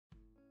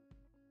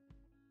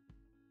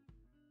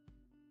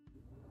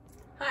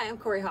Hi, I'm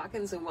Corey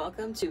Hawkins and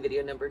welcome to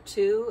video number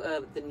 2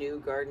 of the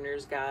New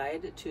Gardener's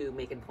Guide to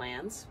Making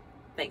Plans.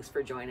 Thanks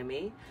for joining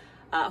me.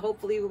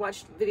 Hopefully you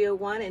watched video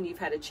 1 and you've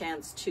had a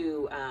chance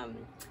to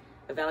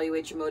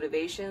evaluate your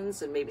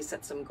motivations and maybe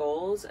set some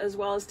goals, as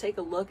well as take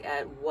a look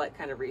at what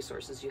kind of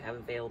resources you have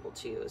available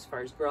to you as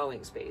far as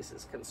growing space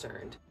is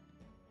concerned.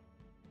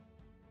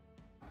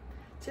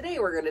 Today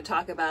we're going to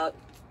talk about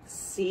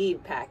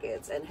seed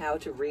packets and how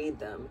to read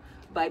them.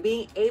 By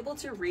being able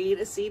to read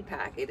a seed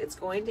packet, it's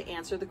going to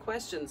answer the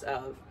questions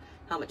of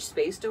how much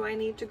space do I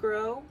need to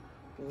grow,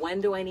 when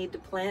do I need to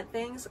plant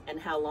things, and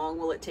how long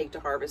will it take to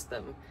harvest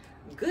them.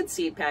 Good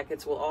seed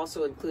packets will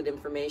also include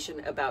information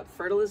about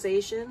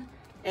fertilization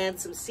and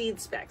some seed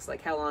specs,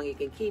 like how long you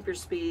can keep your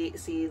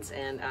seeds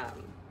and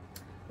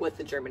what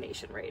the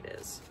germination rate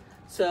is.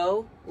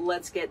 So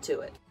let's get to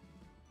it.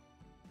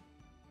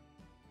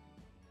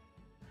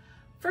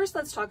 First,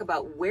 let's talk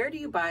about where do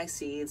you buy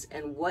seeds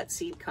and what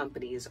seed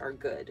companies are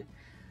good.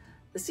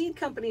 The seed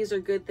companies are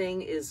good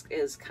thing is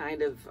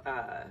kind of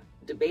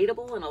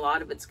debatable, and a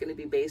lot of it's going to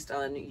be based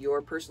on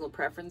your personal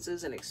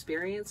preferences and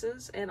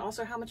experiences, and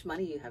also how much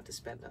money you have to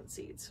spend on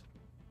seeds.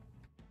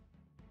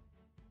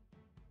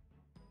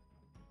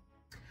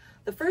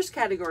 The first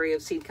category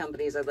of seed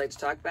companies I'd like to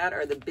talk about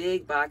are the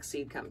big box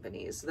seed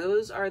companies.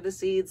 Those are the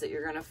seeds that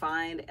you're going to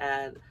find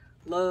at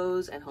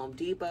Lowe's and Home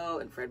Depot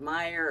and Fred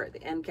Meyer or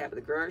the end cap of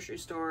the grocery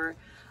store.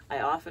 I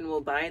often will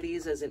buy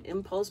these as an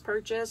impulse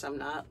purchase. I'm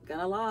not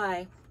gonna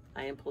lie,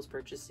 I impulse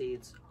purchase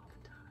seeds all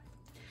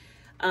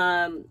the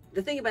time.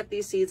 The thing about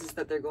these seeds is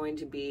that they're going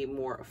to be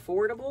more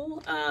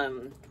affordable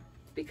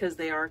because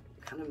they are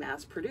kind of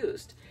mass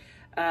produced.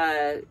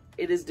 It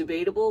is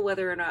debatable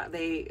whether or not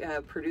they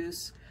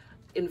produce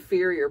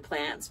inferior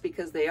plants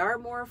because they are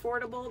more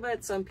affordable,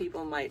 but some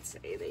people might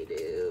say they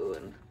do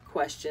and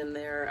question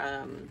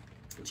their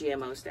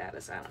GMO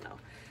status. I don't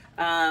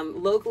know.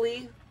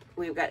 Locally,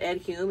 we've got Ed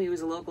Hume. He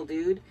was a local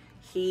dude.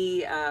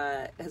 He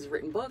has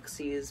written books.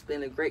 He's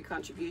been a great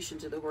contribution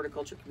to the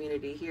horticulture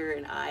community here,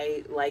 and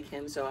I like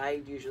him, so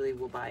I usually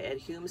will buy Ed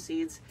Hume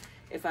seeds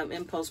if I'm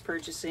impulse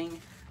purchasing.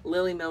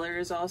 Lily Miller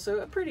is also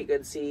a pretty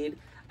good seed.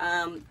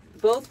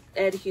 Both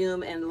Ed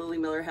Hume and Lily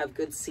Miller have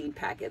good seed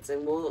packets,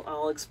 and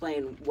I'll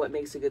explain what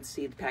makes a good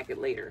seed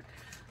packet later.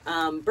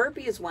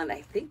 Burpee is one,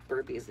 I think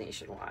Burpee is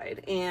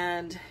nationwide,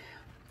 and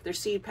their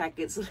seed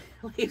packets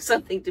leave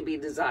something to be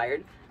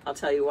desired. I'll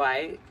tell you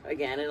why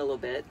again in a little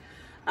bit.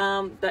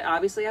 But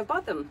obviously I've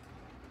bought them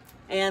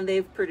and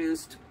they've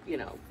produced, you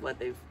know, what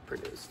they've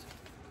produced.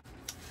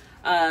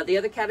 The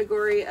other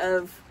category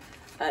of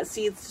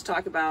seeds to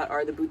talk about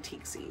are the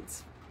boutique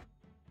seeds.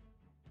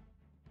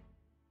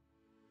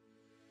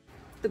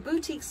 The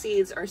boutique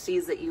seeds are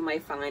seeds that you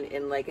might find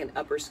in like an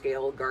upper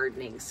scale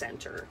gardening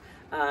center.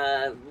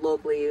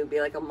 Locally, it would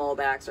be like a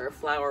Mulbach's or a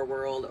Flower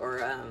World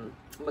or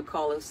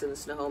McAuliffe's in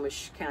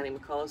Snohomish County,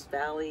 McAuliffe's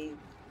Valley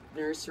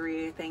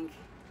Nursery, I think.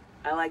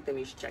 I like them,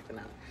 you should check them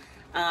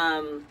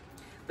out.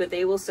 But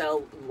they will sell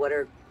what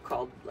are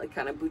called like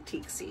kind of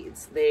boutique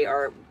seeds. They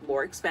are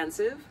more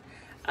expensive.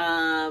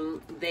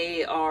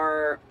 They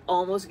are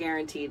almost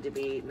guaranteed to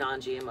be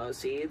non-GMO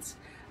seeds.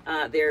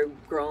 They're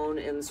grown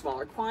in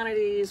smaller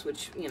quantities,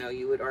 which, you know,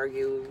 you would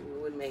argue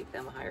would make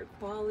them higher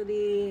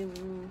quality.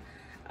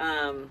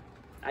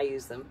 I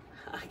use them.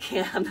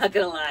 I'm not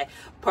gonna lie,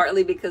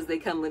 partly because they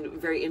come in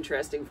very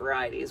interesting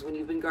varieties. When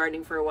you've been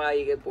gardening for a while,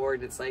 you get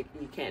bored. It's like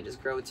you can't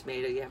just grow a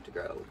tomato, you have to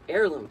grow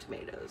heirloom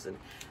tomatoes, and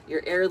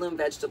your heirloom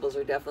vegetables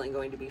are definitely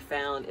going to be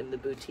found in the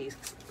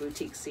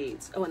boutique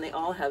seeds. Oh, and they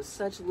all have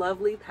such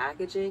lovely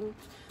packaging.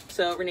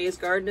 So Renee's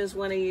Garden is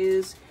one I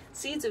use.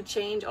 Seeds of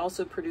Change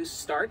also produce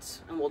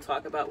starts, and we'll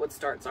talk about what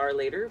starts are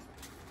later.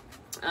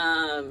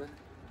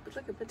 But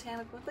look at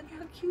botanical, look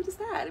how cute is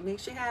that? It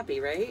makes you happy,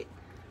 right?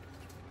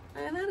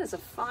 And that is a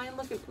fine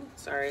looking,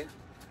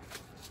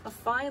 a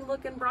fine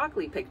looking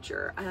broccoli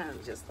picture. I'm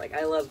just like,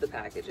 I love the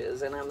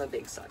packages, and I'm a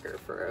big sucker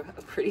for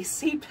a pretty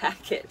seed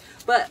packet.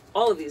 But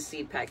all of these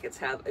seed packets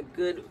have a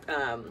good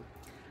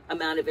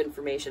amount of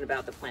information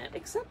about the plant,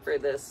 except for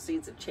the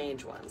Seeds of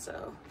Change one.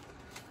 So,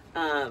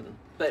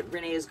 but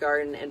Renee's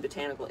Garden and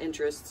Botanical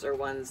Interests are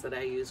ones that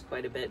I use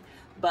quite a bit.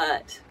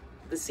 But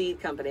the seed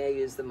company I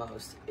use the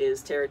most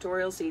is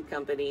Territorial Seed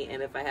Company,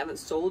 and if I haven't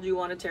sold you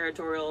on a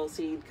Territorial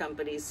Seed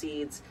Company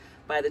seeds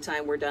by the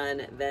time we're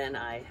done, then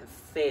I have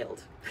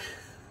failed.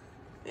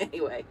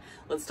 Anyway,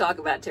 let's talk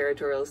about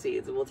Territorial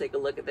Seeds, and we'll take a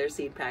look at their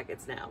seed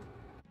packets now.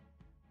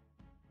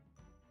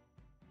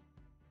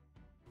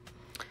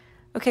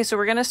 Okay, so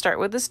we're going to start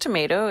with this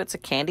tomato. It's a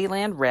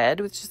Candyland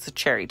Red, which is a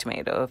cherry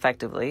tomato,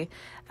 effectively.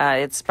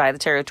 It's by the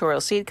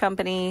Territorial Seed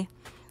Company.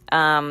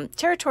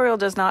 Territorial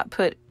does not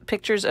put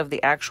pictures of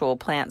the actual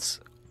plants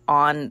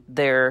on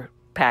their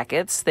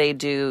packets. They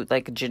do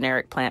like a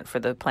generic plant for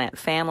the plant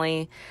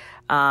family,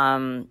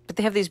 but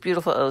they have these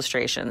beautiful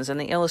illustrations, and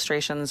the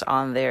illustrations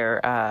on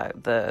their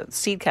the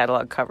seed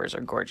catalog covers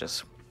are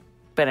gorgeous.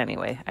 But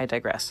anyway, I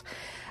digress.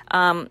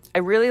 I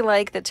really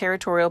like that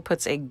Territorial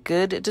puts a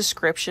good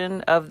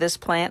description of this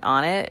plant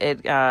on it.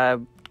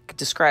 It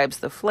describes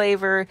the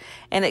flavor,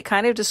 and it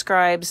kind of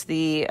describes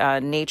the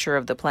nature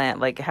of the plant,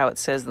 like how it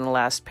says in the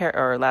last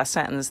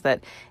sentence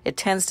that it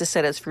tends to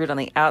set its fruit on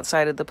the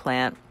outside of the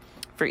plant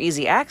for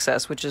easy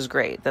access, which is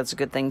great. That's a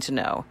good thing to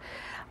know.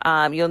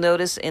 You'll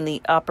notice in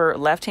the upper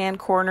left-hand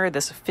corner,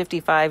 this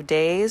 55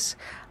 days.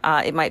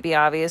 It might be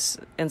obvious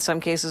in some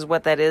cases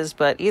what that is,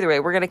 but either way,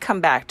 we're going to come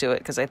back to it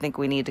because I think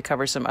we need to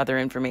cover some other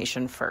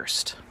information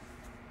first.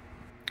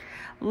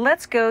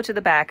 Let's go to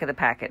the back of the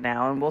packet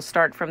now, and we'll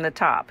start from the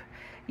top.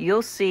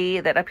 You'll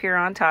see that up here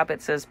on top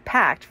it says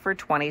packed for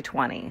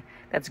 2020.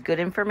 That's good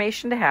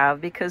information to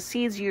have because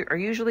seeds are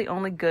usually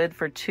only good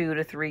for 2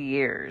 to 3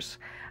 years.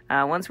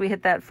 Once we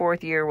hit that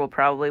 4th year, we'll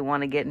probably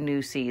want to get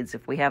new seeds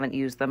if we haven't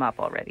used them up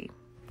already.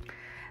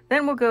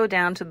 Then we'll go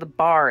down to the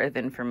bar of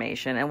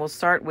information, and we'll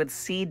start with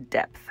seed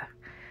depth.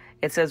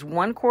 It says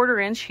 1/4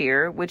 inch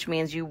here, which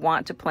means you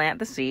want to plant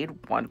the seed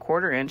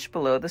 1/4 inch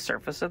below the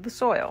surface of the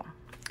soil.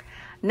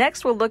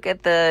 Next, we'll look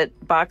at the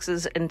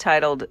boxes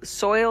entitled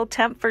Soil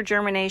Temp for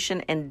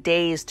Germination and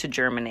Days to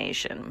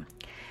Germination.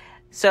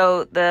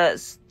 So the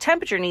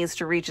temperature needs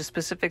to reach a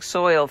specific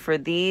soil for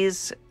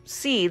these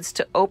seeds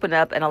to open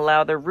up and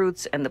allow the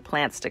roots and the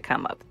plants to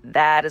come up.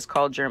 That is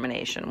called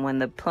germination. When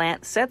the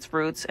plant sets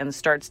roots and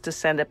starts to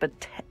send up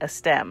a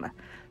stem,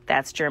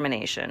 that's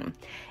germination.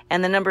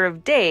 And the number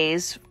of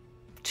days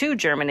to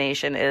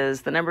germination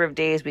is the number of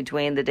days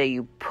between the day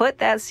you put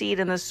that seed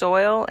in the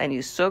soil and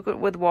you soak it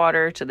with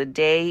water to the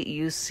day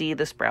you see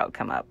the sprout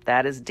come up.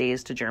 That is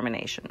days to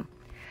germination.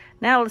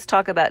 Now let's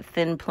talk about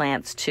thin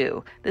plants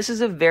too. This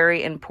is a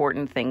very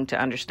important thing to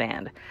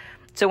understand.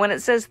 So when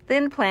it says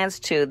thin plants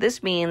too,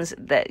 this means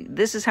that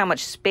this is how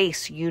much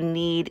space you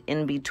need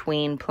in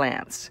between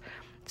plants.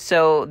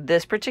 So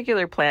this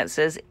particular plant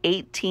says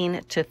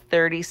 18 to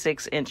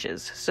 36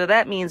 inches. So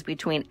that means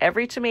between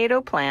every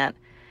tomato plant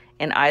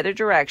in either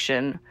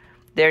direction,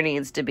 there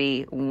needs to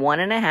be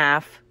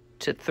 1.5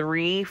 to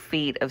 3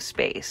 feet of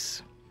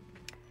space.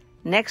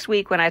 Next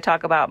week, when I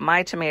talk about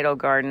my tomato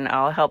garden,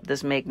 I'll help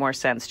this make more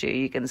sense to you.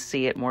 You can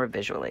see it more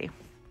visually.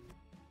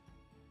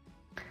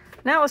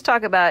 Now let's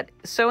talk about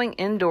sowing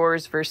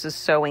indoors versus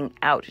sowing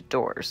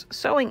outdoors.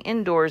 Sowing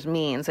indoors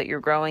means that you're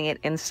growing it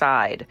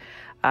inside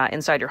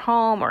your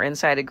home or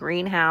inside a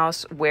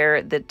greenhouse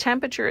where the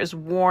temperature is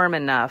warm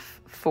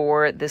enough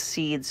for the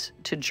seeds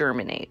to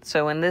germinate.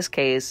 So in this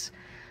case,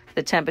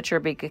 the temperature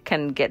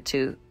can get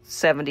to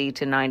 70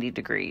 to 90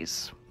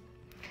 degrees.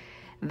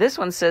 This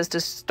one says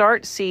to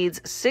start seeds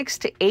 6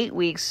 to 8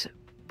 weeks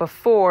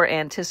before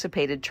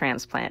anticipated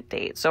transplant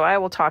date. So I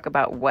will talk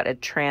about what a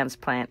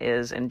transplant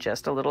is in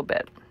just a little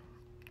bit.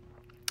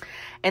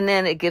 And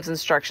then it gives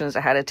instructions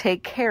on how to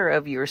take care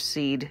of your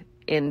seed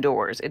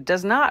indoors. It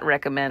does not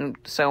recommend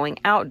sowing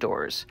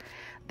outdoors.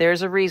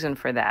 There's a reason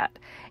for that.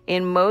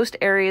 In most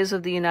areas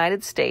of the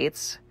United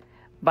States,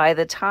 by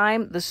the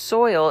time the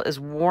soil is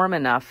warm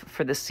enough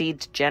for the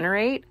seed to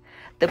generate,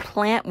 the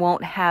plant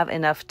won't have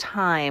enough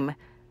time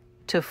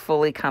to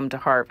fully come to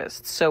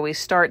harvest. So we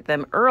start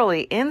them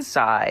early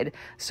inside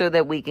so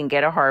that we can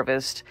get a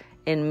harvest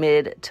in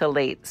mid to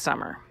late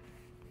summer.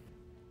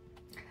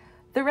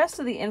 The rest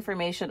of the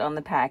information on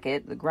the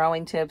packet, the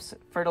growing tips,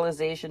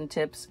 fertilization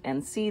tips,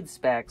 and seed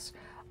specs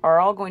are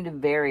all going to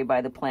vary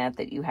by the plant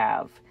that you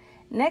have.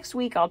 Next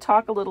week, I'll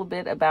talk a little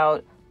bit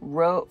about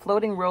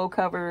floating row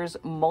covers,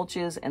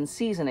 mulches, and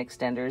season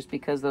extenders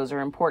because those are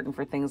important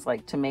for things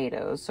like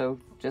tomatoes. So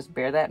just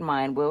bear that in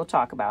mind. We'll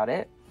talk about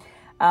it.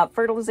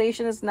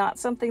 Fertilization is not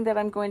something that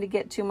I'm going to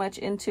get too much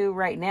into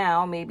right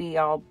now. Maybe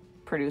I'll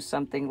produce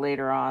something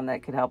later on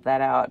that could help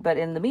that out. But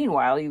in the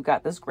meanwhile, you've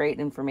got this great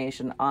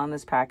information on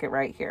this packet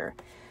right here.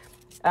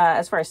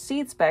 As far as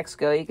seed specs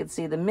go, you can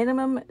see the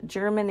minimum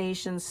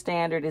germination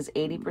standard is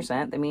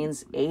 80%. That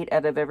means 8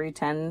 out of every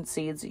 10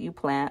 seeds that you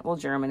plant will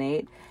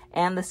germinate.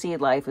 And the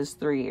seed life is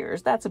 3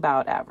 years. That's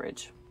about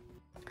average.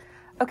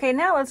 Okay,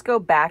 now let's go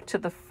back to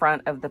the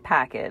front of the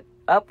packet,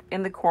 up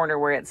in the corner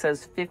where it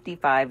says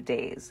 55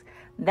 days.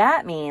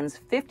 That means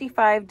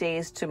 55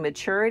 days to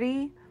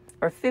maturity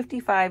or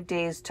 55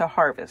 days to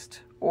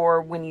harvest,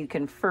 or when you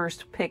can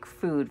first pick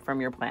food from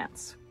your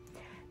plants.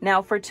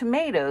 Now for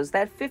tomatoes,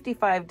 that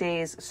 55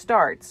 days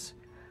starts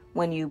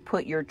when you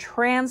put your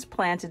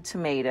transplanted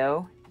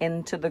tomato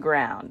into the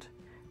ground,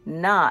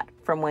 not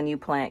from when you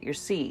plant your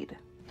seed.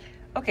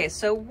 Okay,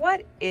 so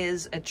what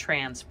is a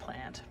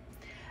transplant?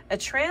 A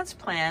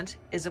transplant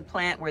is a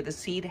plant where the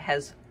seed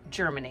has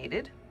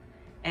germinated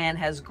and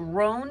has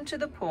grown to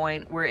the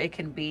point where it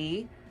can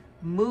be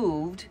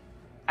moved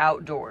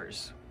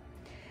outdoors.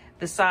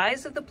 The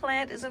size of the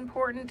plant is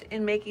important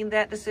in making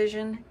that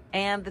decision,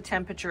 and the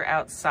temperature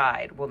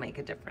outside will make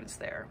a difference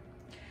there.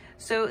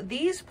 So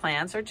these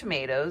plants are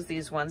tomatoes,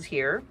 these ones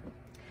here,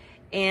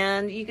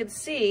 and you can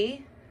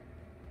see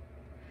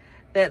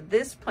that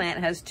this plant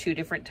has 2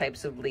 different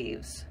types of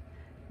leaves.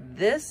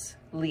 This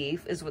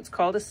leaf is what's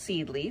called a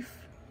seed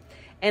leaf,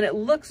 and it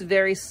looks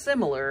very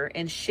similar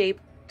in shape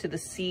to the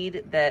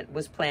seed that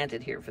was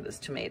planted here for this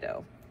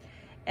tomato.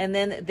 And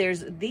then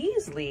there's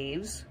these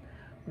leaves,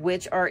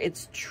 which are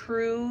its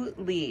true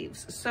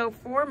leaves. So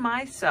for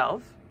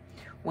myself,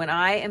 when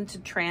I am to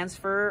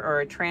transfer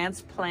or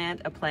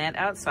transplant a plant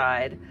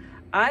outside,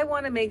 I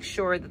want to make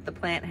sure that the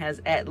plant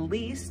has at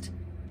least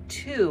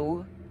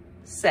 2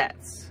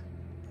 sets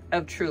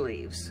of true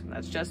leaves.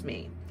 That's just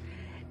me.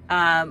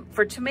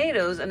 For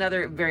tomatoes,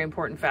 another very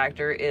important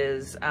factor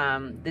is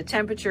the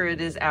temperature it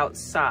is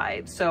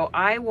outside. So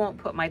I won't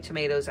put my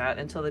tomatoes out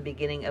until the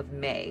beginning of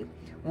May,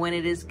 when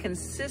it is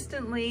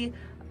consistently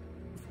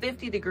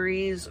 50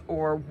 degrees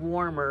or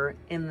warmer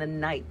in the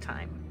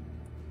nighttime.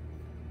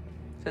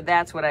 So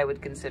that's what I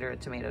would consider a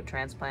tomato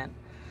transplant.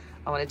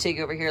 I want to take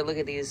you over here, look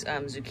at these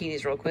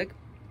zucchinis real quick.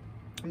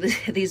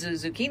 These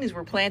zucchinis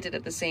were planted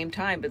at the same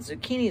time, but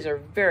zucchinis are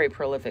very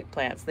prolific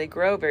plants. They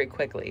grow very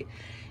quickly.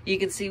 You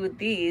can see with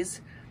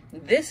these,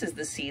 this is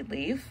the seed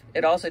leaf.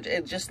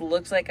 It just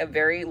looks like a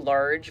very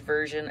large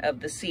version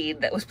of the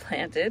seed that was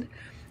planted.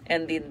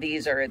 And then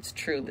these are its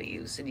true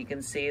leaves. And you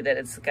can see that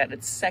it's got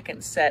its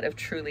second set of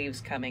true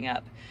leaves coming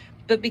up.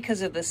 But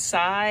because of the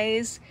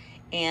size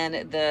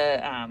and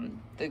the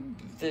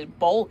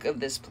bulk of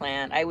this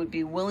plant, I would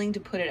be willing to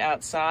put it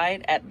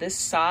outside at this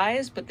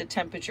size, but the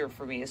temperature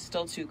for me is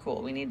still too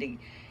cool. We need to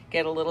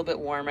get a little bit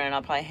warmer, and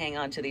I'll probably hang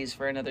on to these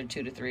for another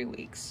 2 to 3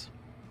 weeks.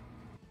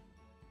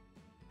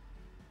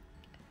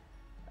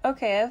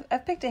 Okay,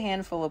 I've picked a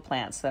handful of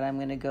plants that I'm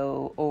going to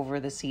go over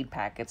the seed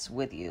packets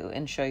with you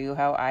and show you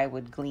how I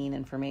would glean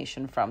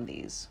information from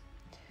these.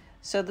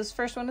 So this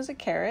first one is a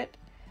carrot.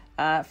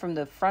 From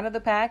the front of the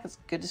pack, it's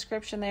a good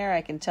description there.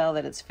 I can tell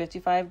that it's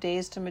 55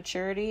 days to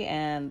maturity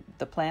and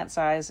the plant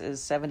size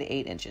is 7 to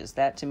 8 inches.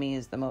 That to me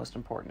is the most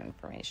important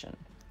information.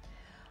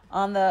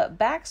 On the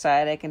back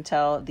side, I can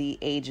tell the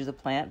age of the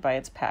plant by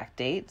its pack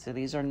date. So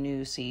these are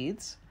new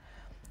seeds.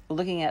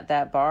 Looking at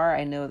that bar,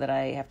 I know that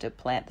I have to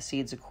plant the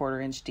seeds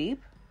 1/4 inch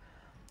deep.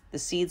 The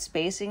seed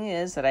spacing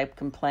is that I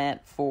can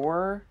plant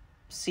 4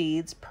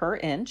 seeds per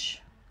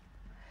inch.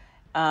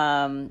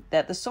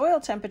 That the soil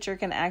temperature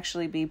can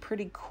actually be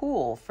pretty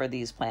cool for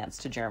these plants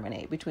to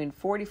germinate, between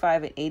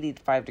 45 and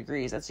 85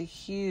 degrees. That's a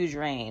huge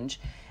range.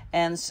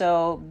 And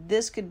so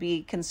this could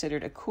be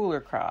considered a cooler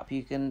crop.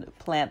 You can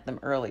plant them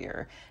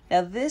earlier.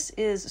 Now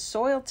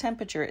soil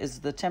temperature is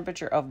the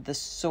temperature of the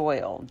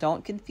soil.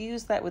 Don't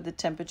confuse that with the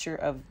temperature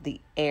of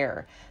the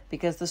air,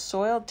 because the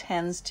soil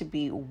tends to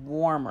be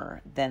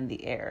warmer than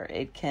the air.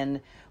 It can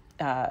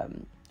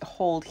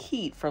hold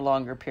heat for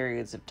longer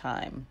periods of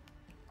time.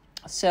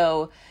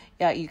 So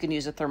yeah, you can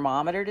use a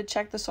thermometer to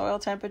check the soil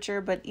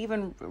temperature, but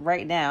even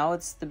right now,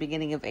 it's the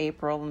beginning of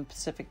April in the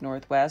Pacific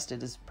Northwest.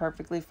 It is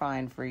perfectly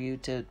fine for you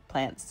to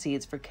plant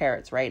seeds for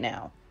carrots right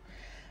now.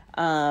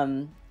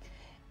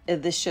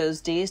 This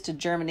shows days to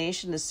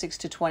germination is 6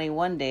 to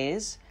 21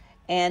 days,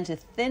 and to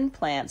thin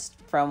plants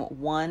from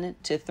 1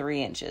 to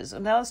 3 inches.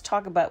 Now let's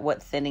talk about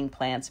what thinning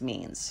plants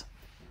means.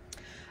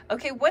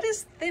 Okay, what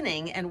is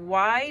thinning and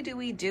why do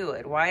we do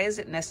it? Why is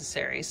it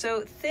necessary?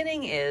 So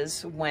thinning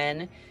is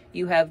when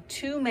you have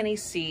too many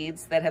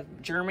seeds that have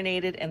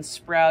germinated and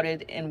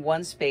sprouted in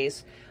one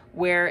space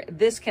where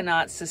this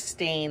cannot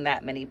sustain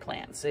that many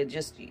plants. It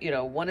just,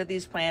 one of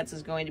these plants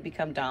is going to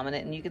become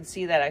dominant, and you can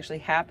see that actually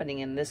happening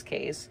in this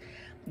case.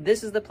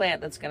 This is the plant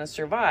that's going to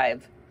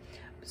survive.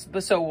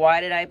 So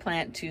why did I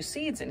plant 2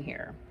 seeds in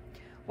here?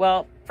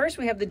 Well, first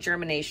we have the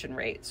germination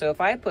rate. So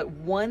if I put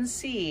 1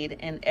 seed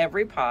in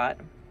every pot,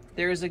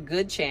 there's a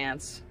good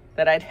chance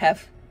that I'd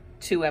have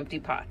 2 empty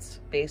pots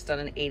based on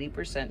an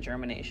 80%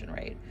 germination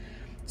rate.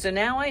 So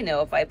now I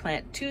know if I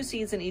plant 2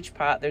 seeds in each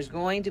pot, there's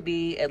going to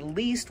be at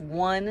least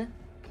 1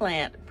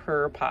 plant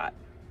per pot.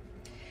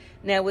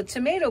 Now with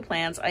tomato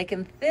plants, I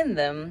can thin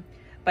them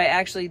by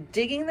actually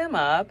digging them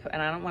up,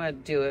 and I don't want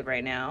to do it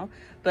right now,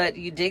 but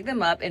you dig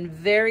them up and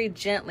very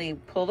gently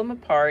pull them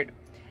apart,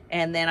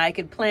 and then I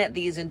could plant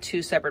these in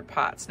 2 separate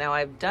pots. Now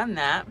I've done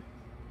that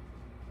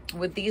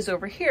with these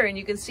over here, and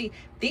you can see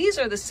these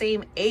are the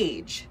same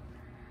age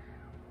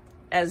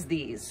as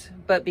these,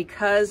 but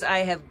because I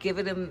have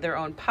given them their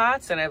own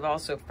pots and I've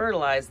also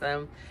fertilized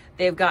them,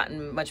 they've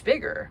gotten much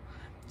bigger.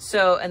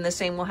 So, and the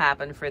same will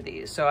happen for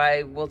these. So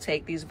I will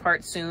take these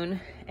apart soon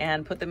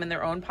and put them in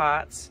their own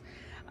pots.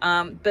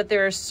 But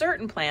there are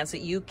certain plants that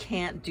you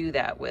can't do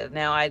that with.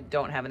 Now, I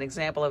don't have an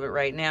example of it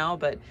right now,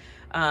 but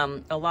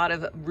a lot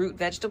of root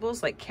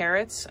vegetables like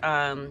carrots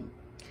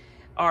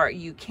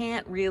you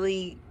can't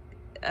really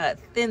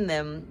thin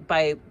them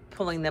by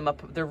pulling them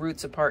up, the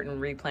roots apart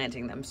and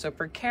replanting them. So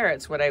for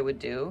carrots, what I would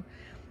do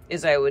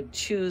is I would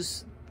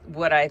choose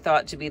what I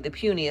thought to be the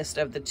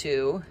puniest of the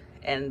 2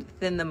 and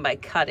thin them by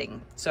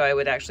cutting. So I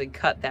would actually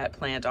cut that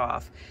plant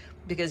off,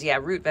 because yeah,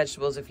 root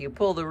vegetables, if you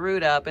pull the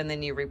root up and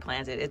then you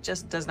replant it, it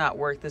just does not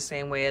work the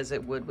same way as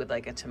it would with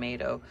like a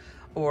tomato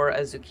or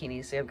a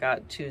zucchini. So I've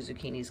got 2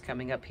 zucchinis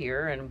coming up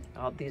here, and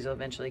these will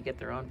eventually get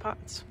their own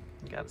pots.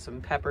 I've got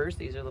some peppers.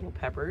 These are little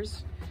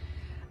peppers.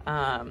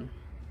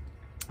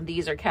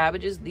 These are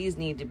cabbages. These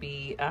need to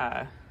be,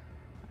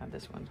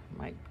 this one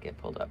might get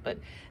pulled up, but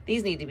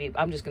these need to be,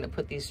 I'm just going to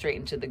put these straight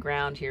into the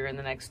ground here in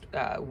the next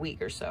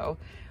week or so,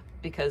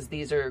 because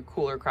these are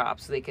cooler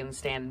crops. They can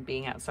stand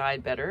being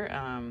outside better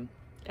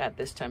at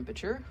this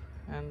temperature.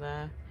 And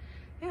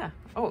Yeah.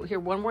 Oh, here,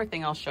 one more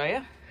thing I'll show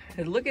you.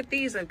 Look at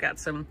these. I've got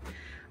some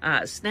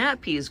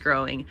snap peas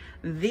growing.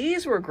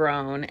 These were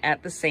grown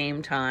at the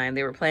same time.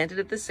 They were planted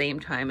at the same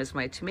time as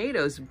my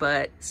tomatoes,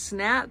 but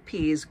snap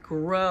peas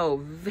grow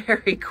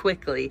very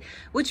quickly,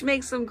 which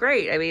makes them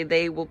great. I mean,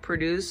 they will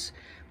produce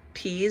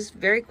peas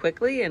very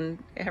quickly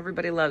and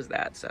everybody loves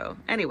that. So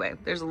anyway,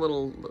 there's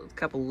a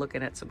couple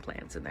looking at some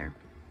plants in there.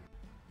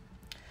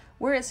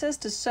 Where it says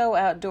to sow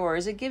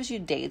outdoors, it gives you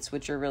dates,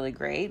 which are really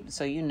great.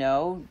 So you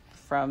know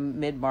from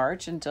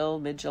mid-March until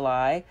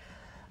mid-July,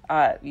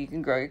 you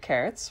can grow your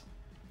carrots.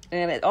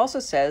 And it also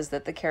says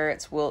that the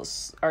carrots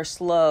are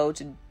slow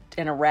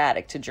and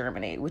erratic to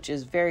germinate, which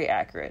is very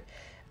accurate.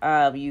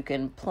 You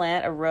can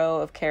plant a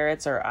row of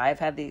carrots, or I've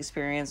had the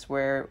experience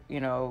where, you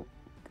know,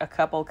 a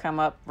couple come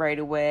up right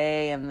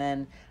away, and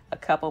then a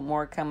couple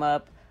more come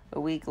up a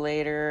week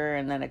later,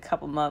 and then a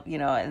couple more, you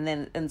know,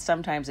 and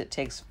sometimes it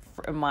takes,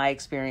 in my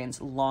experience,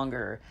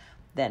 longer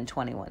than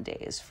 21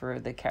 days for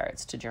the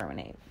carrots to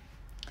germinate.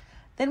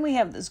 Then we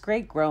have this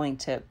great growing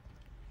tip.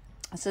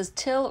 It says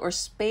till or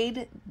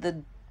spade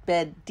the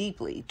bed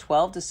deeply,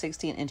 12 to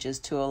 16 inches,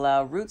 to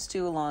allow roots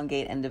to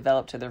elongate and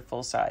develop to their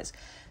full size.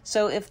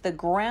 So if the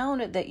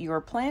ground that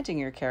you're planting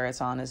your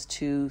carrots on is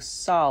too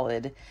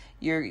solid,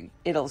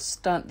 it'll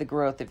stunt the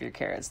growth of your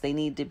carrots. They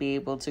need to be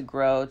able to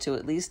grow to,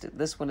 at least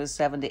this one is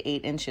 7 to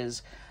 8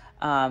 inches.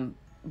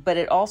 But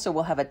it also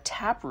will have a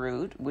tap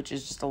root, which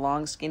is just a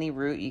long skinny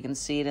root. You can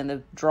see it in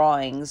the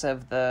drawings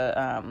of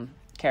the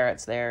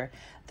carrots there,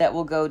 that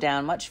will go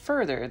down much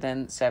further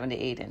than 7 to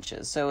 8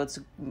 inches. So it's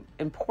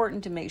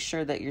important to make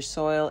sure that your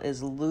soil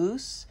is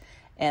loose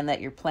and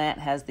that your plant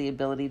has the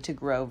ability to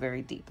grow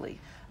very deeply.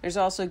 There's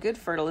also good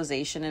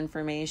fertilization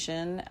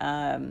information,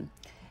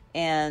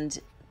 and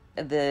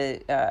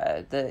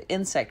the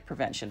insect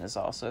prevention is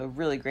also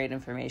really great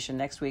information.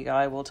 Next week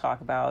I will talk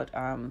about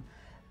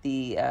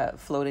the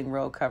floating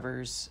row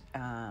covers,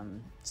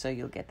 so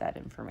you'll get that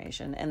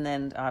information. And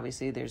then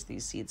obviously there's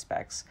these seed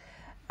specs.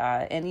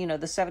 And, you know,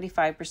 the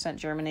 75%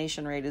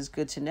 germination rate is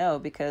good to know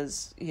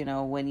because, you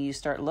know, when you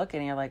start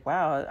looking, you're like,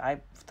 wow,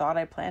 I thought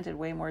I planted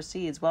way more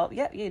seeds. Well,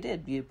 yeah, you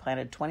did. You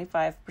planted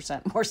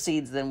 25% more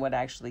seeds than what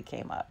actually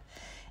came up.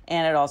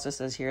 And it also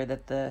says here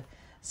that the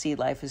seed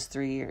life is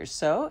 3 years.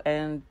 So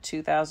in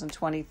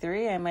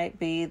 2023, I might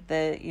be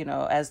you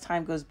know, as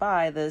time goes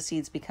by, the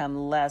seeds become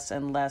less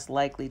and less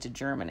likely to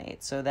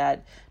germinate. So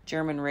that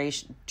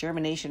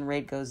germination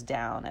rate goes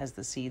down as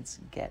the seeds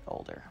get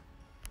older.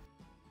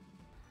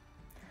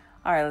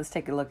 All right, let's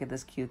take a look at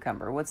this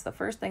cucumber. What's the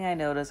first thing I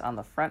notice on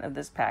the front of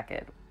this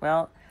packet?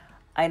 Well,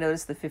 I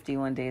noticed the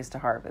 51 days to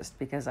harvest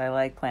because I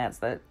like plants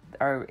that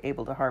are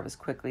able to harvest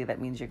quickly.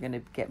 That means you're going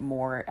to get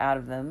more out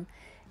of them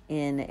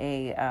in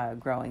a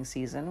growing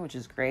season, which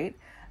is great.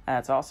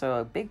 It's also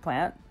a big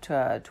plant.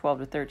 12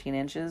 to 13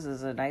 inches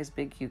is a nice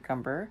big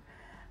cucumber.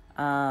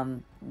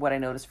 What I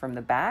noticed from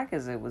the back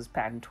is it was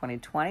packed in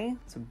 2020.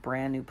 It's a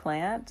brand new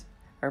plant,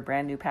 or a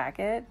brand new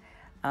packet.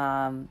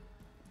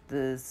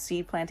 The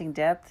seed planting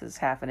depth is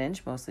 1/2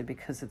 inch, mostly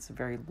because it's a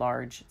very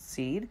large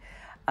seed.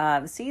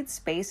 The seed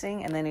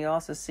spacing, and then you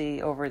also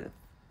see over the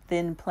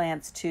thin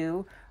plants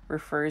too,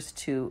 refers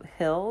to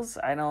hills.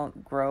 I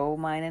don't grow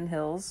mine in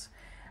hills.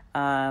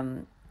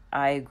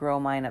 I grow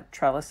mine up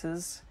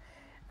trellises,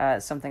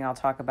 something I'll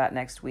talk about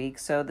next week.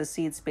 So the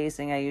seed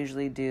spacing I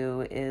usually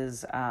do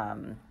is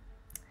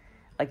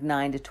like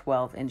 9 to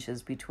 12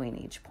 inches between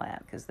each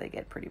plant because they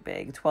get pretty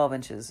big. 12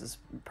 inches is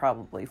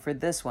probably for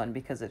this one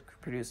because it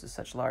produces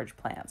such large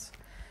plants,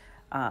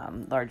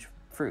 large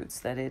fruits,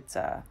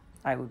 that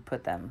I would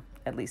put them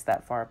at least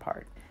that far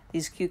apart.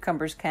 These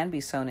cucumbers can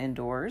be sown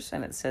indoors,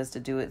 and it says to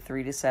do it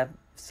 3 to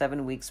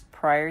 7 weeks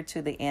prior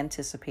to the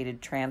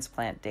anticipated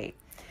transplant date.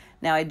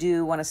 Now, I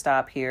do want to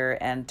stop here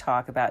and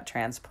talk about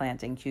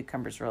transplanting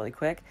cucumbers really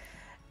quick.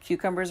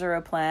 Cucumbers are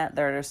a plant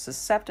that are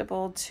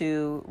susceptible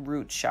to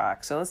root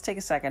shock. So let's take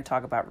a second and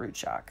talk about root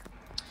shock.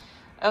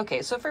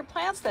 Okay, so for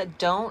plants that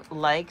don't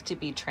like to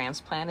be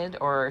transplanted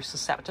or are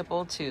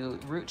susceptible to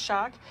root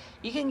shock,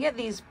 you can get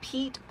these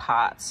peat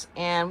pots.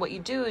 And what you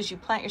do is you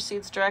plant your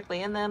seeds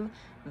directly in them.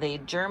 They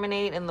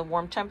germinate in the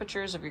warm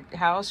temperatures of your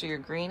house or your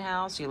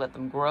greenhouse. You let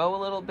them grow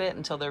a little bit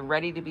until they're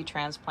ready to be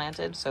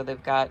transplanted. So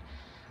they've got,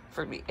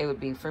 for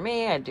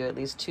me, I'd do at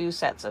least 2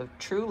 sets of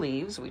true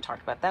leaves. We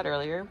talked about that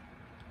earlier.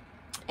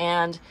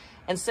 And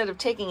instead of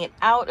taking it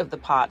out of the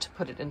pot to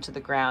put it into the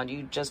ground,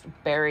 you just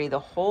bury the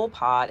whole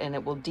pot and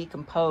it will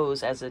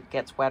decompose as it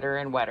gets wetter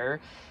and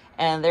wetter.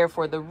 And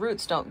therefore the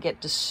roots don't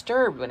get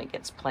disturbed when it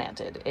gets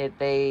planted.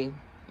 They're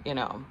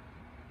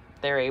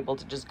able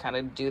to just kind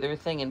of do their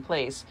thing in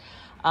place.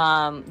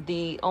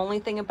 The only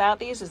thing about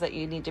these is that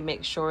you need to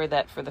make sure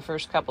that for the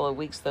first couple of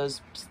weeks,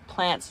 those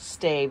plants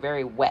stay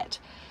very wet.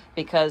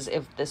 Because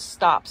if this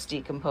stops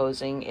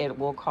decomposing, it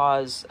will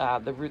cause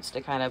the roots to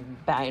kind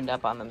of bind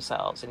up on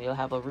themselves, and you'll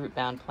have a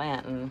root-bound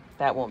plant, and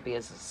that won't be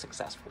as a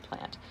successful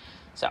plant.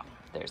 So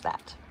there's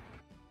that.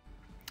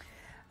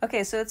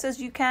 Okay, so it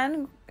says you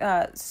can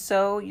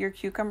sow your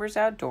cucumbers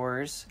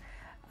outdoors.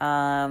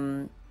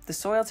 The The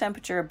soil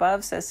temperature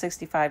above says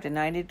 65 to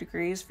 90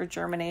 degrees for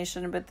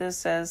germination, but this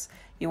says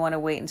you want to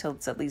wait until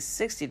it's at least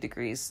 60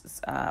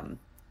 degrees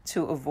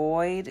to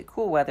avoid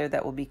cool weather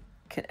that will be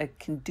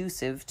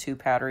conducive to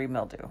powdery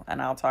mildew.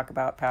 And I'll talk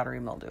about powdery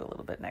mildew a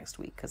little bit next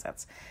week because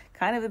that's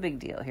kind of a big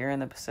deal here in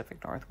the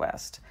Pacific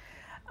Northwest.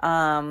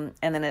 And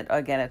then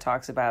it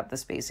talks about the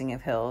spacing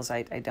of hills.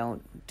 I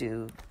don't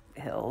do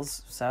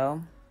hills,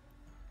 so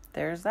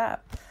there's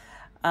that.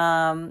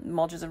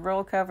 Mulches and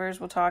roll covers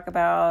we'll talk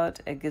about.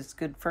 It gives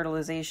good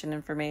fertilization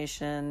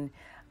information,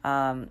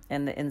 and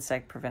the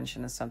insect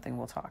prevention is something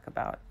we'll talk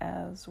about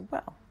as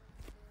well.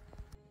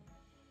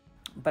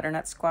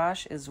 Butternut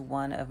squash is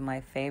one of my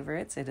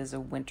favorites. It is a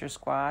winter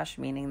squash,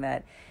 meaning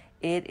that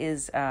it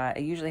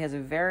usually has a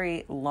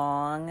very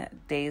long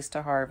days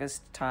to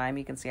harvest time.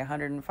 You can see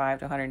 105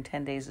 to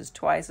 110 days is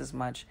twice as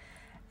much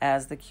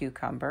as the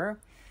cucumber.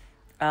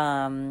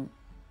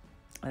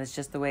 It's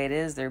just the way it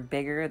is. They're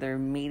bigger, they're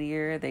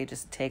meatier, they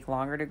just take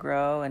longer to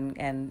grow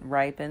and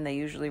ripen. They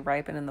usually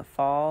ripen in the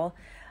fall,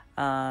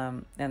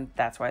 and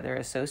that's why they're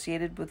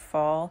associated with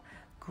fall.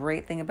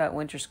 Great thing about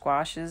winter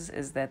squashes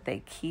is that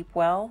they keep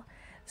well.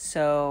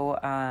 So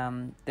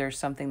there's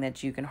something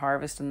that you can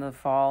harvest in the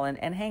fall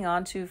and hang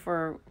on to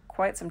for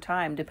quite some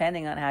time,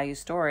 depending on how you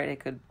store it. It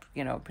could,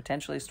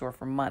 potentially store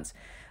for months,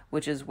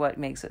 which is what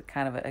makes it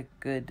kind of a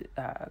good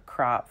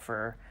crop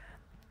for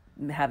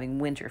having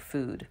winter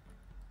food.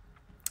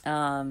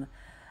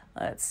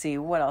 Let's see,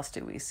 what else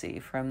do we see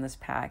from this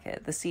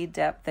packet? The seed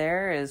depth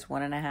there is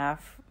 1.5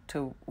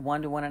 to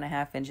 1 to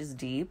 1.5 inches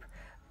deep.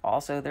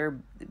 Also, they're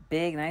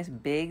big, nice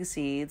big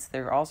seeds.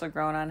 They're also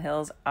grown on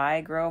hills.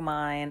 I grow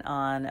mine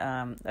on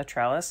a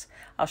trellis.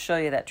 I'll show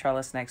you that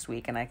trellis next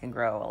week, and I can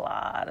grow a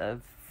lot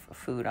of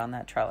food on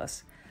that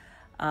trellis.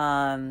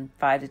 5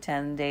 to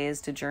 10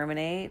 days to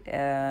germinate.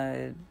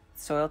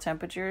 Soil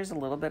temperatures a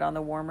little bit on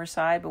the warmer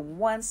side, but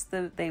once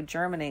they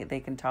germinate, they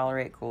can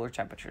tolerate cooler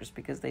temperatures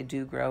because they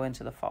do grow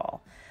into the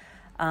fall.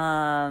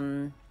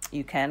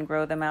 You can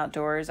grow them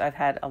outdoors. I've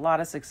had a lot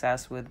of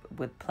success with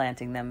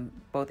planting them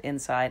both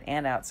inside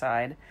and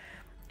outside.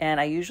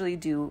 And I usually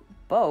do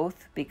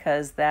both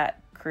because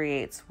that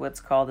creates what's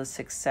called a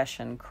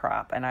succession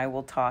crop. And I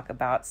will talk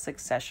about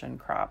succession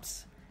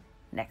crops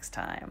next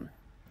time.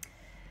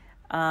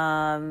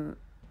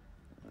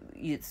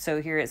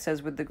 So here it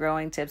says with the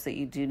growing tips that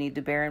you do need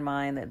to bear in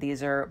mind that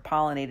these are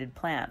pollinated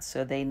plants.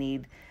 So they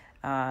need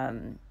a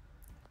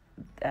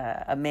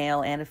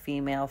male and a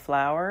female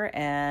flower,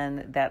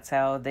 and that's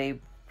how they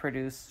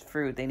produce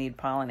fruit. They need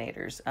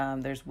pollinators.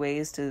 There's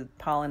ways to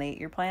pollinate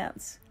your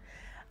plants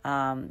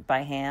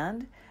by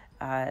hand.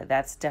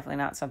 That's definitely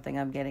not something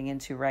I'm getting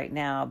into right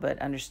now, but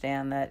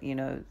understand that,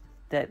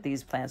 that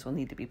these plants will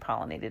need to be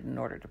pollinated in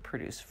order to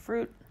produce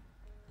fruit.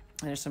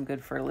 There's some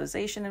good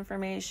fertilization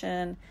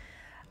information.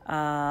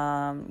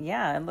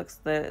 It looks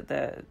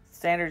the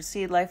standard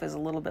seed life is a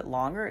little bit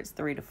longer. It's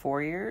 3 to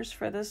 4 years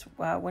for this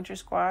winter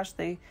squash.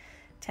 They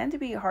tend to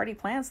be hardy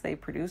plants. They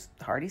produce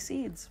hardy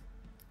seeds.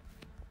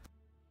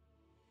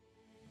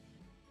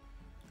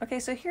 Okay,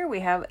 so here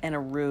we have an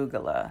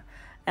arugula,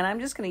 and I'm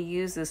just going to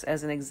use this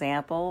as an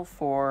example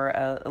for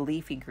a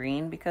leafy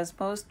green because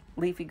most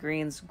leafy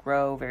greens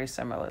grow very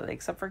similarly,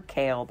 except for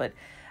kale, but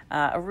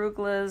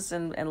arugulas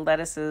and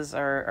lettuces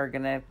are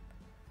going to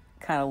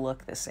kind of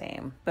look the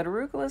same. But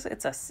arugulas,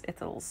 it's a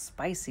little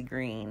spicy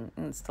green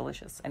and it's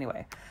delicious.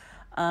 Anyway,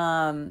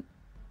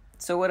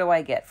 so what do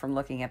I get from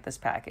looking at this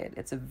packet?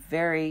 It's a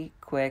very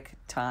quick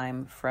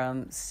time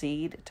from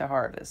seed to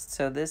harvest.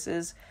 So this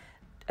is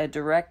a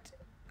direct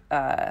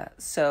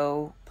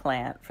sow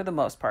plant for the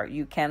most part.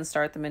 You can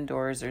start them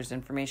indoors. There's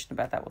information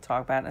about that we'll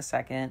talk about in a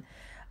second.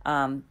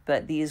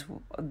 But these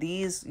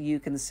you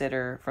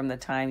consider from the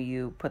time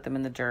you put them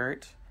in the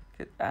dirt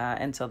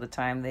until the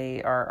time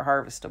they are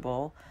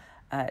harvestable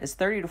is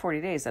 30 to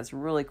 40 days. That's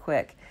really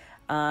quick.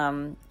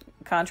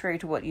 Contrary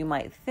to what you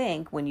might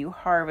think, when you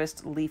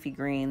harvest leafy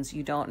greens,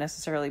 you don't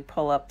necessarily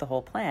pull up the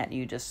whole plant.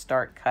 You just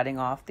start cutting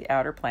off the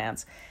outer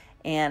plants.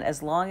 And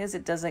as long as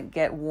it doesn't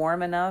get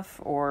warm enough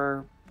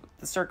or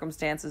the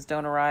circumstances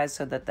don't arise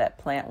so that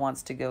plant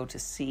wants to go to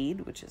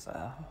seed, which is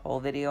a whole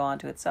video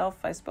onto itself,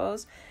 I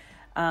suppose,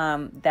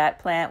 that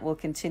plant will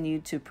continue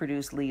to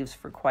produce leaves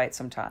for quite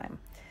some time.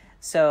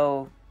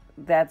 So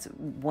that's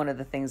one of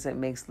the things that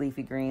makes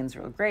leafy greens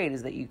real great,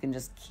 is that you can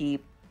just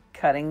keep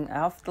cutting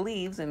off the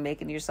leaves and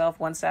making yourself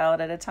one salad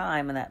at a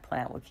time, and that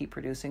plant will keep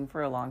producing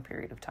for a long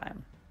period of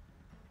time.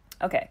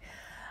 Okay,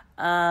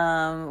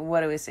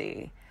 what do we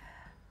see?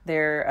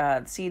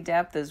 Their seed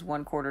depth is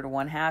 1/4 to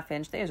 1/2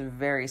 inch. These are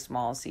very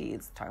small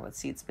seeds. Talk about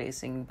seed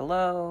spacing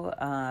below.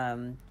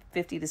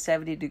 50 to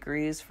 70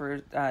 degrees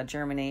for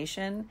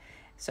germination.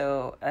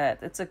 So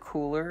it's on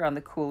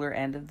the cooler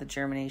end of the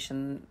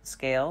germination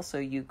scale. So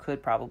you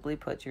could probably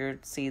put your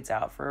seeds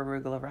out for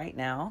arugula right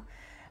now.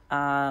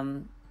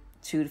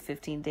 2 to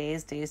 15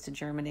 days to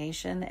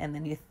germination, and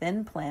then you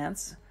thin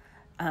plants.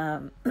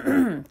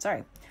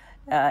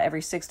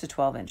 Every 6 to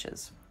 12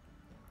 inches.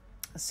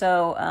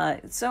 So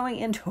sowing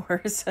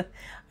indoors,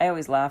 I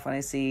always laugh when I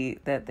see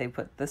that they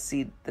put the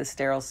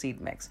sterile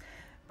seed mix.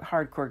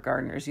 hardcore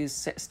gardeners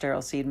use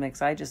sterile seed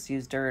mix. I just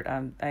use dirt.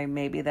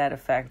 Maybe that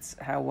affects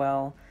how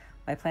well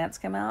my plants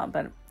come out,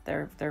 but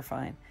they're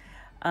fine.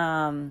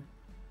 And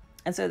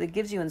so it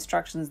gives you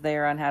instructions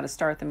there on how to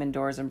start them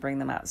indoors and bring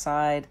them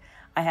outside.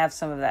 I have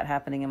some of that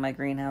happening in my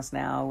greenhouse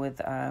now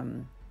with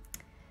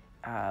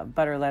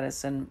butter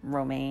lettuce and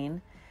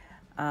romaine.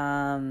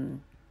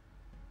 And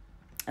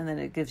then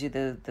it gives you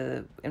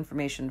the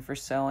information for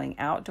sowing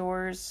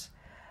outdoors.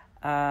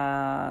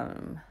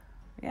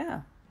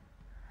 Yeah.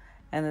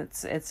 And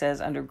it says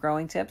under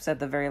growing tips at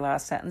the very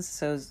last sentence,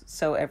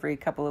 sow every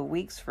couple of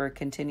weeks for a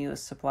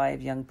continuous supply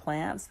of young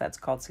plants. That's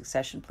called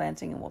succession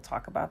planting, and we'll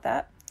talk about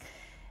that.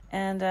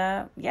 And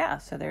yeah,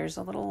 so there's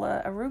a little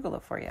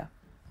arugula for you.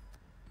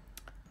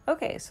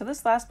 Okay, so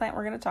this last plant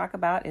we're going to talk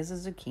about is a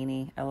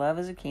zucchini. I love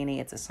a zucchini.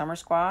 It's a summer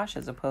squash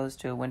as opposed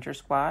to a winter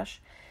squash.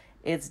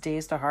 Its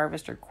days to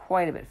harvest are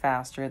quite a bit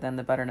faster than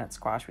the butternut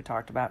squash we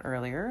talked about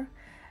earlier.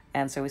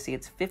 And so we see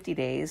it's 50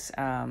 days.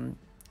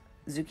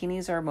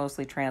 Zucchinis are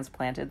mostly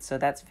transplanted, so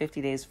that's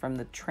 50 days from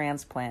the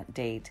transplant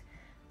date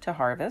to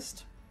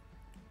harvest.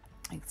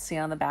 You can see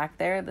on the back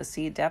there, the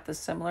seed depth is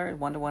similar,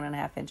 1 to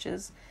 1.5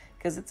 inches,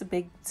 because it's a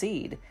big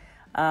seed.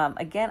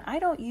 Again, I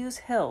don't use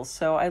hills,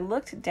 so I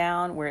looked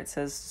down where it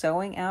says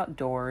sowing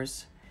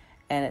outdoors,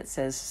 and it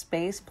says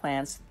space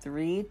plants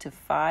 3 to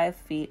 5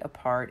 feet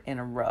apart in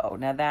a row.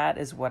 Now that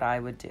is what I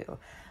would do.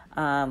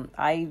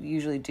 I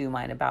usually do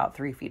mine about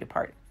 3 feet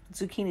apart.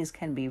 Zucchinis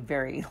can be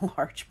very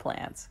large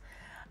plants.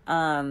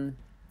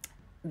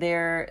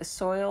 Their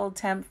soil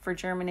temp for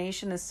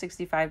germination is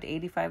 65 to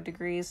 85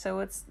 degrees, so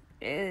it's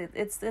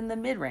in the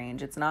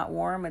mid-range. It's not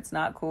warm, it's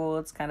not cool,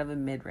 it's kind of a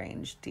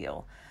mid-range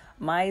deal.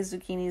 My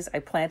zucchinis, I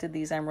planted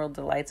these Emerald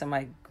Delights in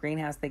my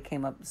greenhouse. They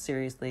came up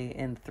seriously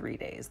in 3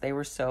 days. They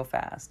were so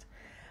fast.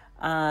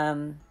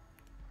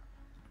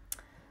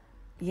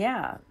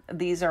 Yeah,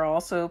 these are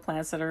also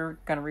plants that are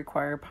going to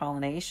require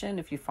pollination.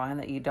 If you find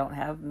that you don't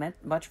have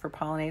much for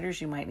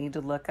pollinators, you might need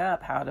to look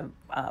up how to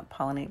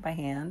pollinate by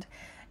hand.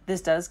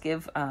 This does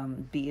give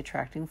bee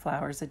attracting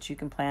flowers that you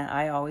can plant.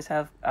 I always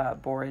have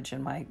borage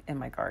in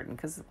my garden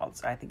because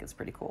I think it's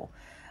pretty cool.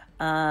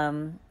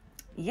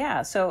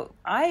 Yeah, so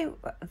I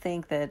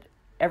think that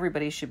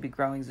everybody should be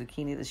growing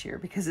zucchini this year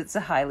because it's a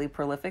highly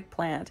prolific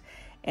plant.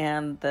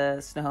 And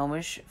the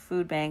Snohomish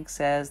Food Bank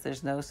says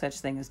there's no such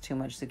thing as too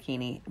much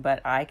zucchini,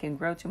 but I can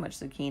grow too much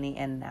zucchini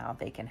and now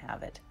they can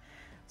have it.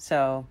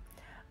 So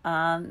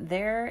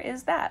there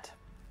is that.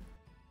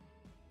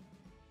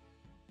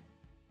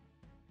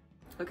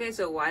 Okay,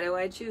 so why do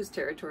I choose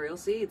Territorial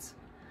Seeds?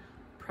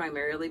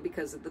 Primarily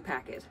because of the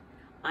packet.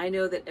 I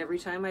know that every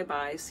time I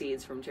buy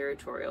seeds from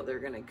Territorial, they're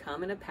going to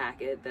come in a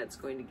packet that's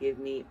going to give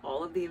me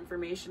all of the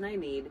information I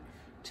need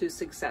to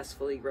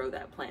successfully grow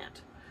that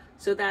plant.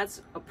 So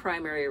that's a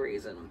primary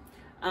reason.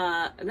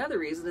 Another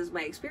reason is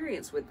my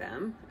experience with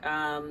them,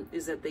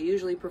 is that they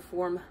usually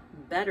perform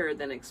better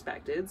than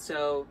expected.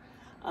 So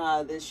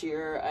this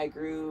year I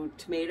grew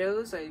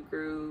tomatoes.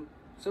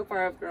 So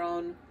far I've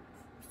grown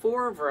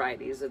 4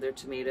 varieties of their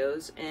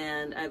tomatoes,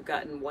 and I've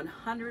gotten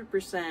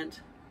 100%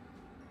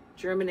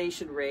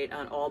 germination rate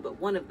on all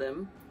but one of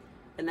them,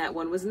 and that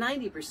one was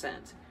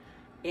 90%.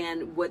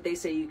 And what they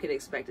say you could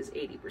expect is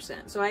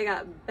 80%. So I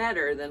got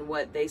better than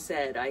what they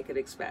said I could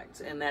expect,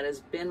 and that has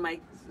been my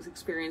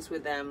experience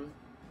with them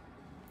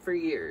for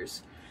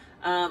years.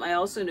 I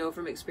also know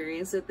from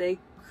experience that they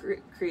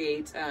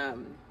create,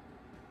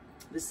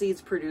 the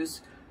seeds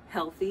produce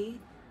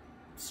healthy,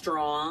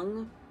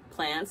 strong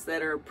plants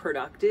that are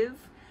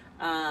productive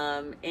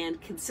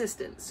and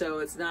consistent. So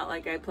it's not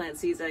like I plant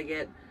seeds, I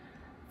get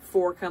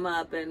 4 come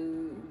up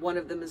and one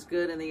of them is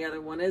good and the other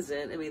one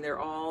isn't. I mean, they're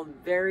all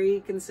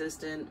very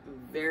consistent,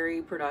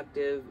 very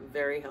productive,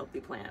 very healthy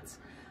plants.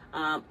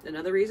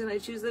 Another reason I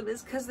choose them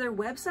is because their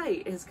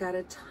website has got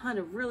a ton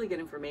of really good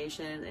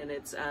information, and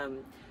it's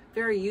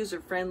very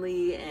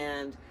user-friendly,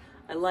 and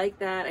I like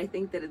that. I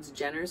think that it's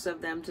generous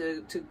of them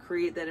to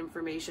create that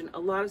information. A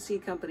lot of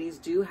seed companies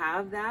do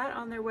have that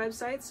on their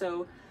website,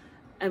 so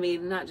I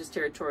mean, not just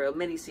Territorial,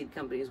 many seed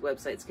companies'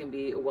 websites can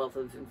be a wealth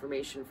of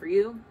information for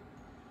you.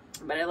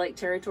 But I like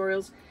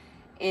Territorials,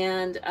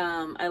 and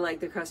I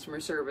like their customer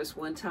service.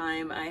 One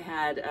time I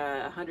had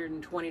a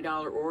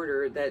 $120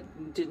 order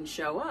that didn't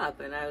show up,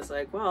 and I was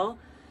like, well,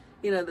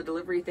 you know, the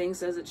delivery thing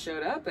says it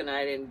showed up and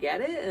I didn't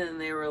get it. And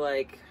they were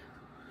like,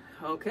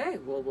 okay,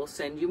 well, we'll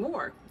send you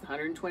more,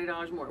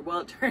 $120 more. Well,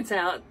 it turns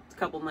out a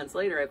couple months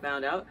later I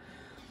found out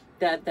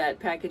that that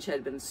package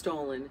had been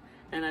stolen,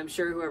 and I'm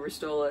sure whoever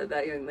stole it,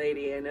 that young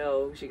lady, I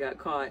know she got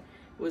caught,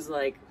 was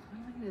like, what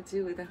am I going to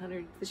do with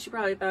 100? She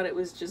probably thought it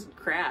was just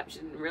crap. She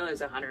didn't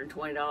realize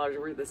 $120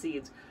 worth of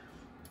seeds.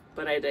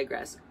 But I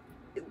digress.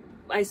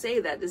 I say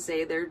that to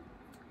say their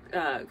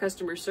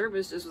customer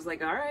service just was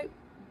like, all right,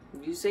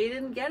 you say you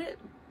didn't get it,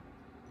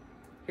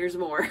 here's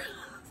more.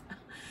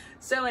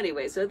 So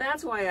anyway, so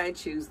that's why I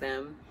choose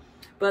them.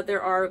 But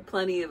there are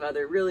plenty of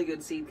other really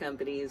good seed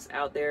companies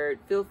out there.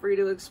 Feel free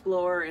to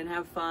explore and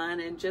have fun,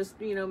 and just,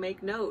 you know,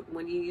 make note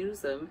when you use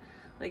them.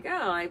 Like,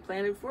 oh, I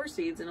planted 4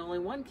 seeds and only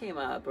 1 came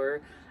up.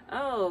 Or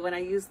oh, when I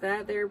use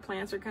that, their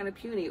plants are kind of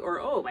puny, or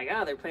oh my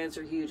God, their plants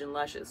are huge and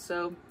luscious.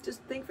 So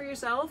just think for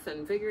yourself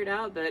and figure it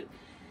out. But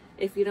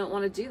if you don't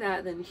want to do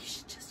that, then you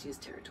should just use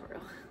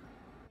Territorial.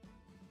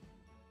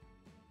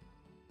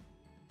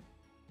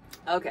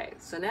 Okay,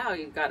 so now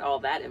you've got all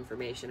that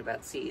information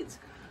about seeds.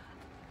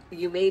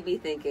 You may be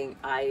thinking,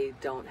 I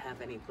don't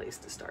have any place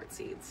to start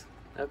seeds.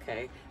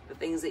 Okay, the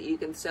things that you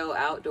can sow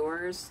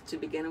outdoors to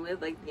begin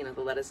with, like, you know,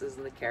 the lettuces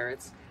and the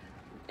carrots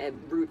and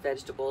root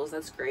vegetables,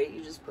 that's great.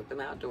 You just put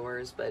them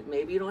outdoors, but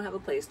maybe you don't have a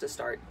place to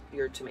start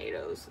your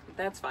tomatoes.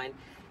 That's fine.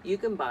 You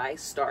can buy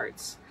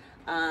starts.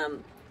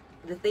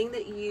 The thing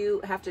that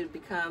you have to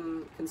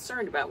become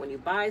concerned about when you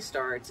buy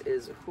starts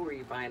is who are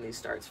you buying these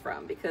starts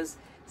from? Because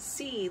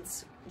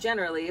seeds,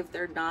 generally, if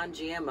they're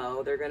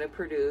non-GMO, they're going to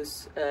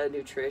produce a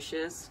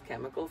nutritious,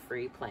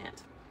 chemical-free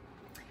plant.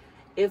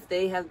 If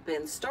they have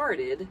been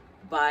started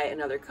by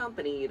another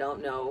company, you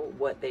don't know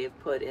what they've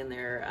put in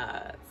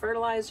their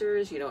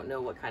fertilizers, you don't know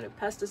what kind of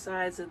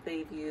pesticides that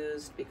they've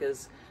used,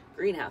 because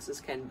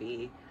greenhouses can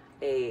be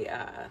a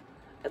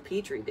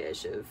petri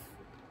dish of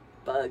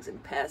bugs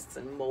and pests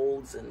and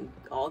molds and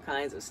all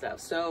kinds of stuff.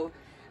 So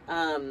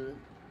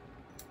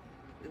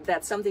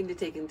that's something to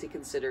take into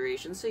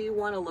consideration. So you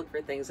want to look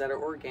for things that are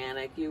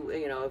organic.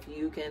 You know, if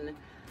you can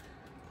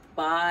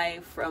buy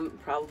from,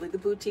 probably the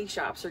boutique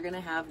shops are going to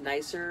have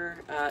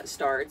nicer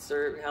starts,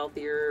 or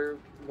healthier,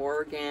 more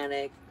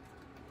organic,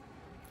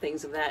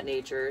 things of that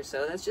nature.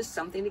 So that's just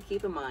something to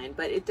keep in mind.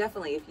 But it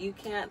definitely, if you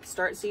can't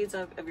start seeds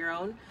of your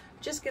own,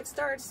 just get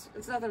starts.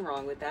 There's nothing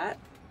wrong with that.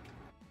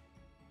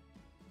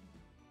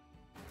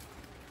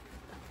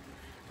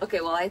 Okay,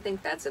 well, I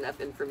think that's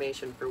enough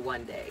information for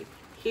one day.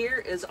 Here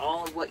is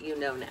all of what you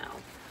know now.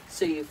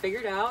 So you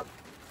figured out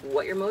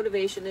what your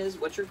motivation is,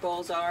 what your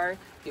goals are.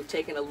 You've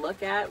taken a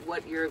look at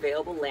what your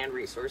available land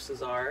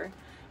resources are.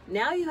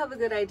 Now you have a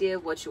good idea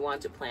of what you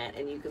want to plant,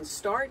 and you can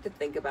start to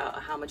think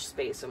about how much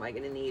space am I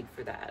going to need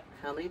for that?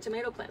 How many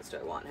tomato plants do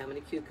I want? How many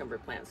cucumber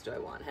plants do I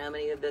want? How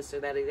many of this or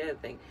that or the other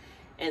thing?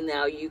 And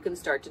now you can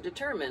start to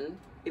determine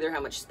either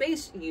how much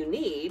space you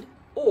need,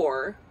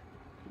 or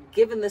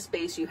given the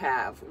space you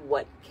have,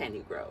 what can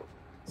you grow?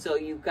 So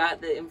you've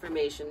got the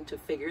information to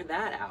figure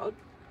that out.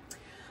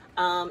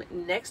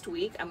 Next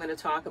week, I'm going to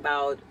talk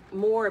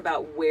more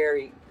about where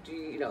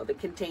you know, the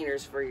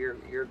containers for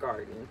your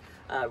garden,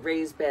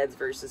 raised beds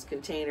versus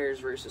containers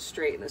versus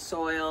straight in the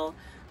soil.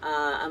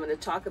 I'm going to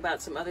talk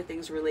about some other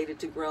things related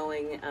to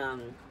growing,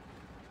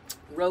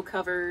 row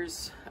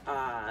covers,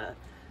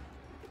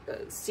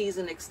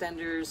 season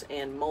extenders,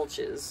 and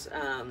mulches,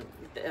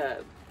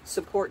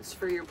 supports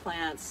for your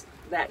plants,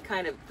 that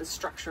kind of the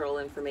structural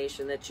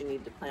information that you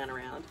need to plan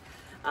around.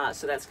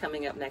 So that's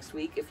coming up next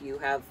week. If you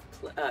have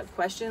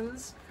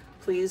questions,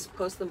 please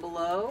post them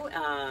below.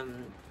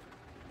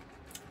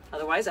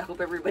 Otherwise, I hope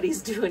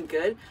everybody's doing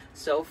good.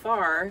 So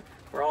far,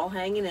 we're all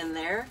hanging in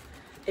there.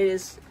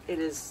 It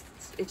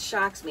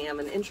shocks me. I'm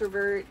an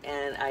introvert,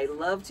 and I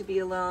love to be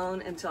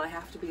alone until I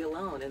have to be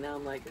alone. And now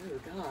I'm like, oh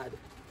God.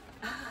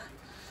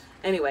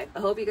 Anyway, I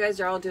hope you guys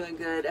are all doing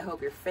good. I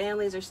hope your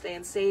families are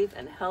staying safe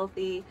and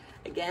healthy.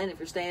 Again, if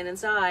you're staying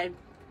inside,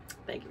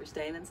 thank you for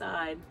staying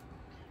inside.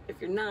 If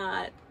you're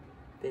not,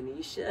 then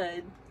you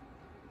should.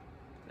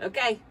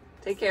 Okay,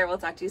 take care. We'll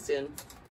talk to you soon.